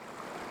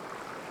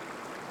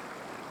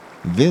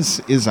This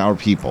is our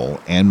people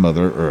and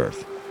Mother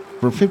Earth.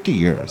 For 50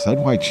 years,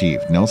 Udwai Chief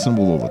Nelson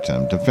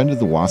Wallulatum defended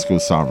the Wasco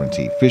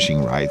sovereignty,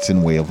 fishing rights,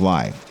 and way of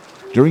life.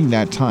 During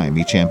that time,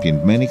 he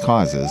championed many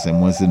causes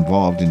and was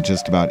involved in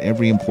just about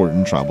every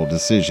important tribal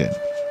decision.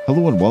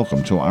 Hello and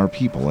welcome to our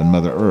people and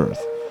Mother Earth.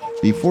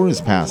 Before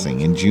his passing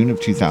in June of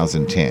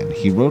 2010,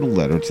 he wrote a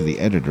letter to the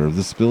editor of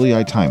the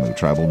Wallulatum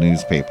tribal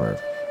newspaper.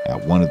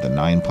 At one of the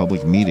 9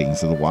 public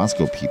meetings of the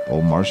Wasco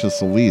people, Marcia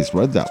Soliz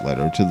read that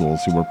letter to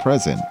those who were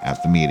present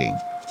at the meeting.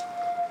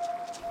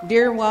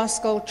 Dear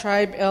Wasco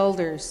Tribe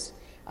Elders,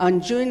 on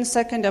June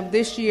 2nd of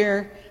this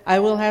year, I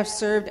will have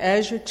served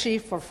as your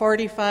chief for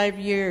 45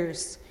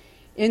 years.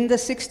 In the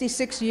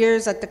 66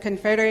 years that the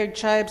Confederated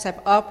Tribes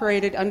have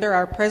operated under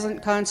our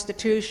present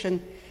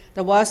Constitution,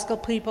 the Wasco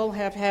people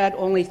have had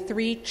only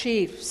 3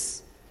 chiefs.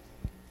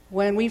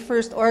 When we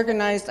first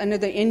organized under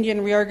the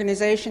Indian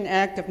Reorganization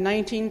Act of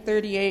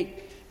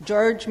 1938,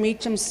 George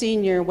Meacham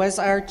Sr. was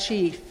our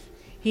chief.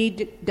 He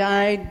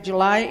died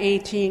July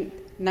 18,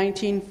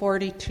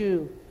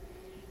 1942.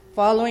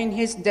 Following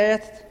his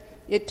death,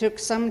 it took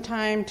some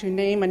time to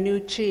name a new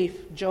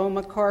chief. Joe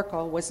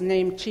McCorkle was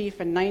named chief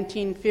in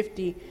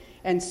 1950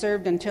 and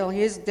served until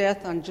his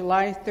death on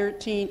July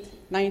 13,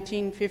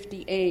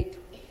 1958.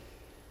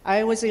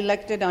 I was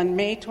elected on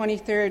May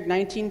 23,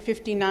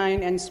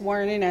 1959, and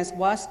sworn in as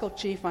Wasco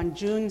Chief on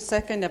June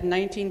 2nd of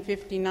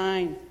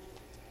 1959.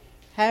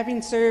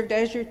 Having served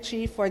as your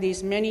chief for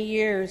these many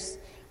years,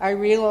 I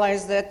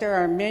realize that there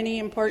are many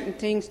important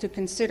things to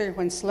consider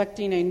when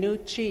selecting a new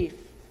chief.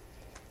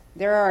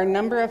 There are a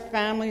number of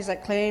families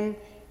that claim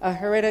a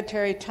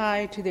hereditary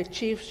tie to the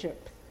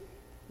chiefship.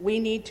 We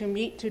need to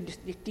meet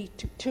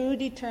to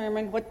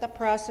determine what the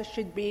process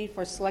should be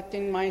for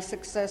selecting my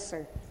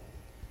successor.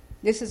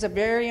 This is a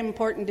very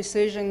important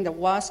decision the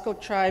Wasco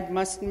tribe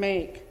must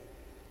make.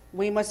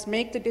 We must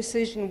make the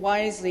decision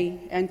wisely,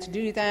 and to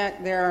do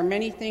that, there are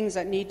many things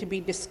that need to be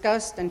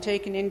discussed and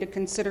taken into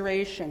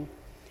consideration.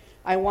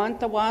 I want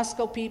the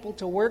Wasco people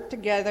to work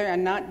together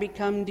and not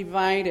become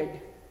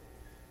divided.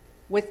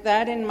 With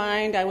that in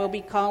mind, I will be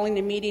calling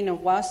a meeting of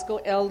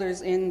Wasco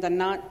elders in the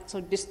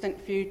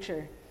not-so-distant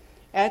future.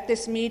 At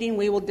this meeting,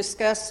 we will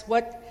discuss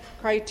what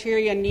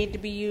criteria need to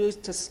be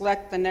used to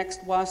select the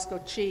next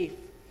Wasco chief.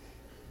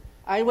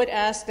 I would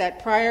ask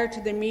that prior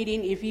to the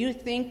meeting, if you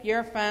think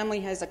your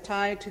family has a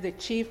tie to the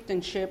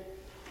chieftainship,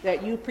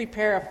 that you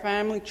prepare a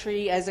family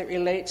tree as it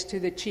relates to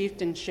the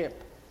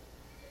chieftainship.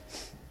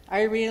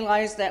 I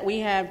realize that we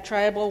have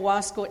tribal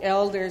Wasco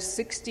elders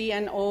 60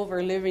 and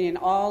over living in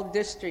all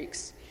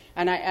districts,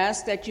 and I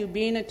ask that you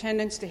be in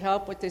attendance to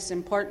help with this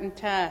important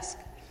task.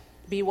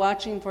 Be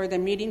watching for the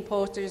meeting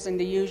posters in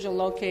the usual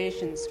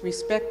locations.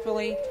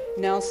 Respectfully,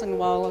 Nelson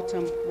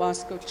Wallulatum,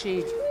 Wasco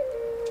Chief.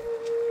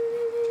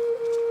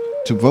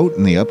 To vote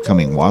in the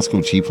upcoming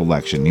Wasco Chief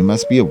election, you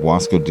must be of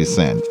Wasco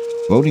descent.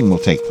 Voting will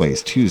take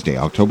place Tuesday,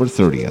 October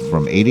 30th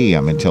from 8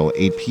 a.m. until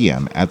 8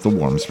 p.m. at the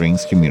Warm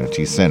Springs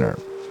Community Center.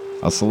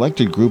 A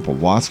selected group of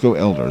Wasco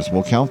elders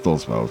will count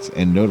those votes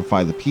and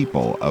notify the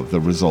people of the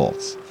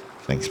results.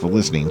 Thanks for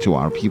listening to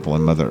Our People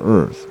and Mother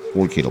Earth.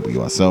 For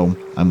KWSO,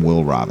 I'm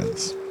Will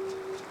Robbins.